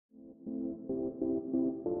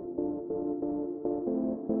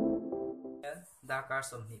Dakar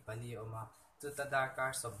somni pani oma chu ta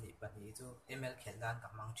Dakar somni pani chu ML khelan ka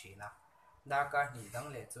mang china Dakar ni dang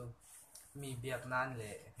le chu mi biak nan le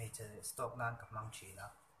me che stock nan ka mang china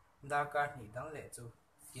Dakar ni dang le chu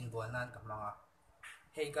kin bol nan ka manga.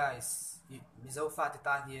 Hey guys, Mizo fa ti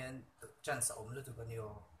tan hian chan sa om lu tu kan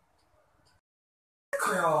yo.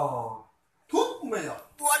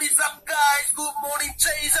 What is up, guys? Good morning,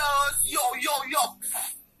 Jesus. Yo, yo, yo.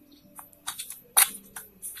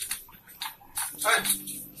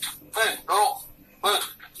 Hey, no.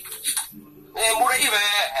 Em mua đấy về.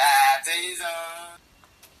 Jesus.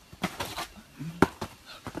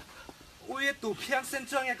 Ui, tụ phiang sen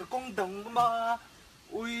trăng cái công đồng mà.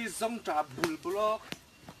 Ui, dòng trà bùn block.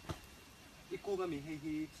 Ý cô mà mình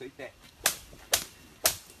hi sấy tệ.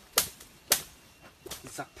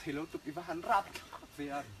 Giặc thầy lâu tụi cái hắn rap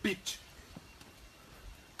về bitch.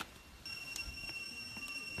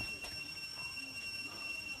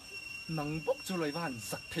 Nắng bốc cho lời hắn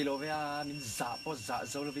giặc thầy lâu về mình giả bỏ giả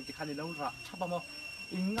dâu là vì thì khăn đi lâu rap chắc bao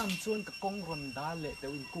in ngăn chuan cái công run đá lệ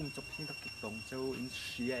tao in cung chụp hình các kịch tổng châu in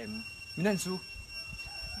CM mình ăn su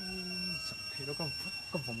giặc thầy lâu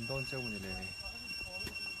có vòng đòn châu này này.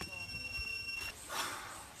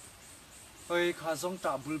 Ôi khá dòng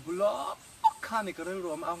trà bùn block. Khá này có rơi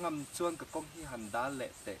rùm áo ngầm chuan cái công hi hẳn đá lệ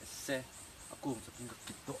tệ xe cùng cho những cái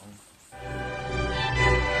kịch tổng.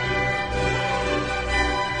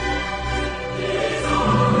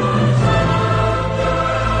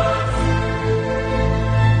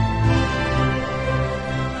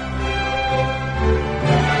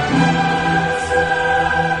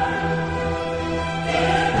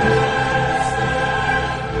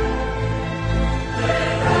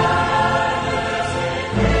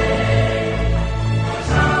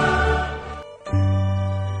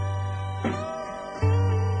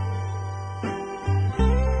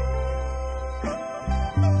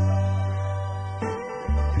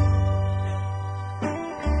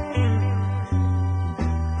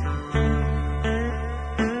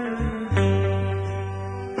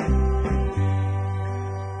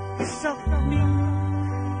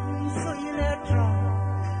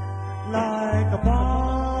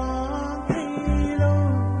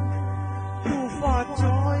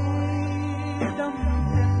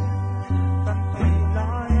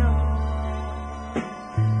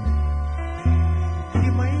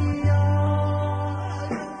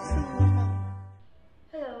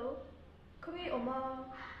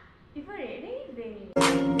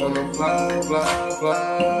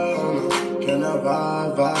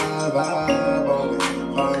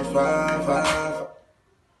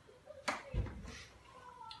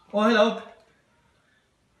 Oh hello.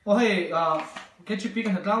 Oh hey, can you pick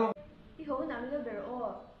an flower? Đi hổ nằm lên bờ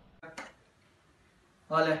ô.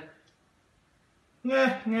 Vale. Nghe.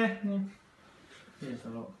 Yes,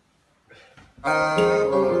 hello.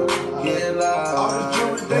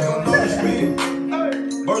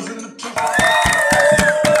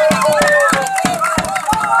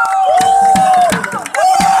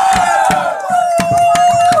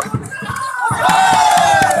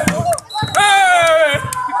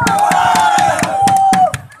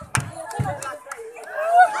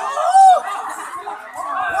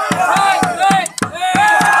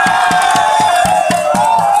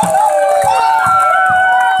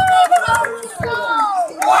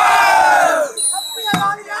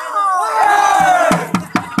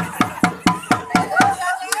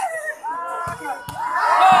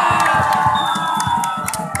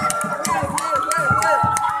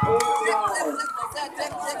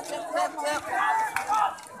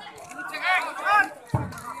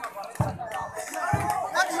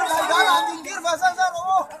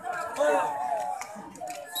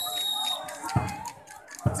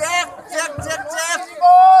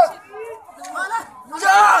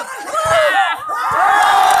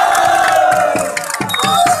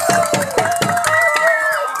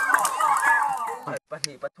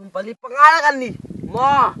 Balik pengalaman nih,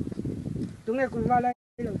 mo. Tunggu aku malah.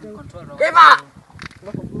 Cái mà.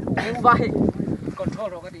 Baik.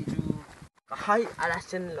 Control rồi cái gì chú? Hai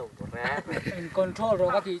alasan lo, kan? In control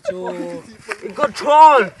rồi cái gì chú? In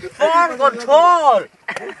control, phone control.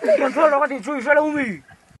 Control rồi cái gì chú? Sao đâu mi?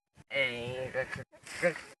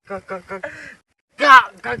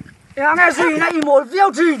 Em nghe gì này một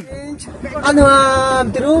phiếu trình. Anh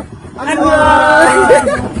Hoàng, từ lúc anh Hoàng.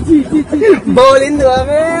 Bò lên nữa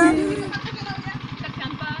mấy.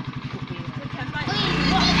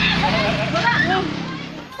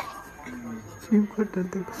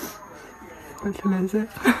 Importante. Excelencia.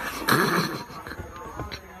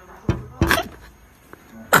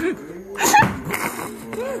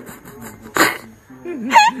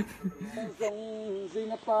 Dòng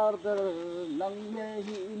dinh parder nang mê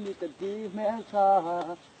hi ni ta di mê cha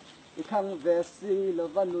ikhang vesi lo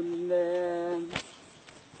vanun nen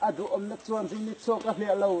adu om na chuan ding ni chok a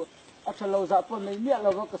hlia lo a thalo za pon nei nia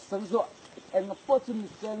lo ka sang zo eng po chu ni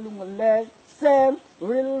sen lung le sen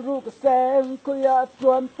ril ru ka sen ko ya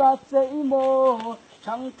chuan ta se mo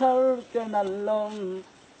chang thar ke nan long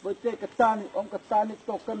với cái tan ông cái tan đi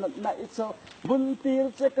tộc cái nặng nãy cho bún tir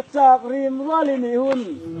che cái chạc rim vali ni hun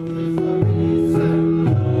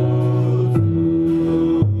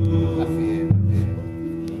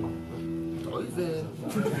Tối về